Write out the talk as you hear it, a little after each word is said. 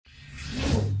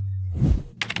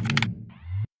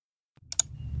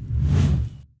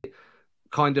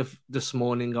kind of this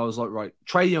morning, I was like, right,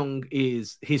 Trae Young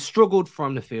he's struggled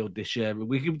from the field this year.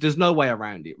 There's no way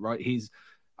around it, right? He's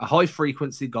a high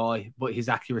frequency guy, but his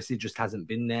accuracy just hasn't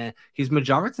been there. He's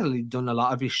majoritarily done a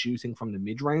lot of his shooting from the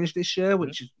mid range this year,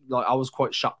 which is like I was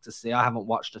quite shocked to see. I haven't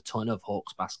watched a ton of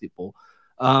Hawks basketball.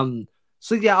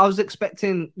 So yeah, I was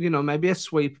expecting, maybe a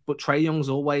sweep, but Trae Young's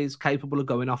always capable of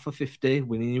going off for 50,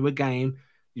 winning you a game.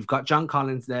 You've got John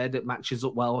Collins there that matches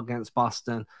up well against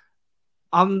Boston.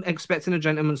 I'm expecting a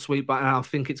gentleman's sweep, but I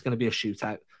think it's going to be a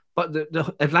shootout. But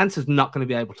the Atlanta's not going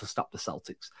to be able to stop the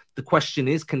Celtics. The question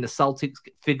is, can the Celtics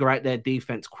figure out their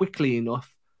defense quickly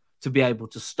enough to be able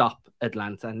to stop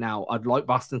Atlanta? Now, I'd like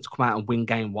Boston to come out and win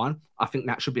game one. I think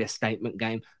that should be a statement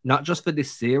game, not just for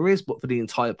this series, but for the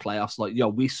entire playoffs. Like,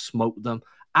 we smoked them,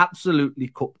 absolutely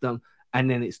cooked them, and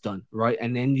then it's done, right?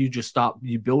 And then you just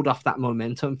you build off that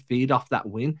momentum, feed off that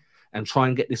win, and try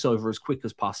and get this over as quick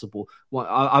as possible. Well,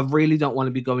 I really don't want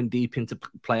to be going deep into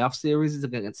playoff series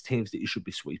against teams that you should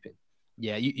be sweeping.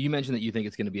 Yeah, you mentioned that you think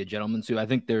it's going to be a gentleman's sweep. I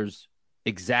think there's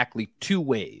exactly two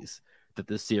ways that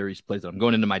this series plays out. I'm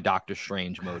going into my Doctor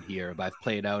Strange mode here, but I've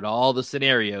played out all the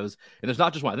scenarios, and there's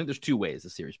not just one. I think there's two ways the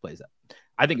series plays out.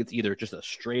 I think it's either just a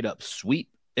straight-up sweep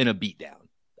and a beatdown.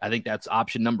 I think that's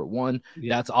option number one.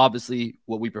 Yeah. That's obviously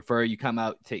what we prefer. You come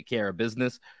out, take care of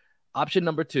business. Option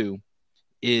number two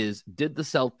is, did the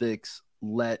Celtics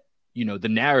let, the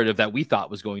narrative that we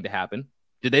thought was going to happen,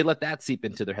 did they let that seep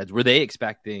into their heads? Were they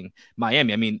expecting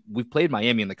Miami? I mean, we've played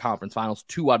Miami in the conference finals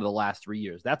 2 out of the last 3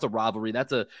 years. That's a rivalry.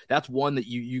 That's one that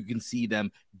you can see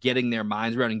them getting their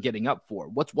minds around and getting up for.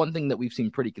 What's one thing that we've seen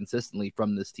pretty consistently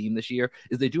from this team this year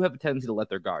is they do have a tendency to let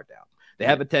their guard down. They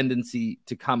have a tendency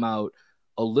to come out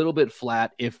a little bit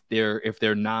flat if they're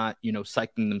not,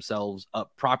 psyching themselves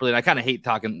up properly. And I kind of hate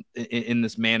talking in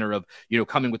this manner of,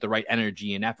 coming with the right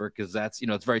energy and effort, because that's,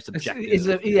 it's very subjective.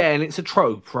 And it's a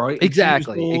trope, right?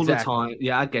 Exactly. All the time.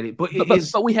 Yeah, I get it. But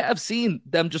we have seen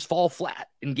them just fall flat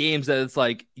in games that it's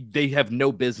like they have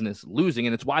no business losing.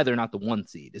 And it's why they're not the 1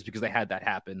 seed, is because they had that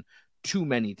happen too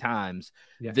many times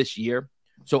this year.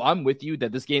 So I'm with you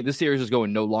that this series is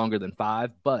going no longer than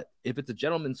 5. But if it's a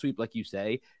gentleman's sweep, like you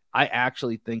say, I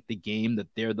actually think the game that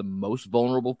they're the most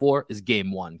vulnerable for is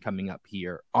game 1 coming up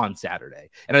here on Saturday.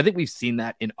 And I think we've seen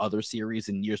that in other series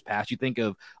in years past. You think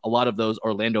of a lot of those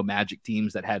Orlando Magic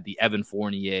teams that had the Evan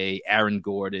Fournier, Aaron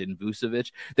Gordon,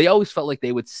 Vucevic. They always felt like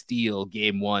they would steal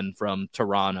game 1 from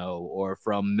Toronto or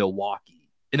from Milwaukee,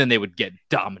 and then they would get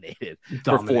dominated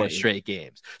for 4 straight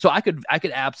games. So I could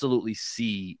absolutely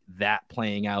see that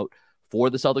playing out for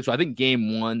the Celtics. So I think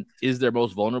game 1 is their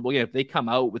most vulnerable game. If they come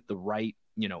out with the right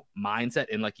mindset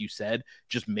and, like you said,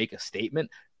 just make a statement,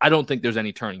 I don't think there's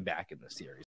any turning back in this series.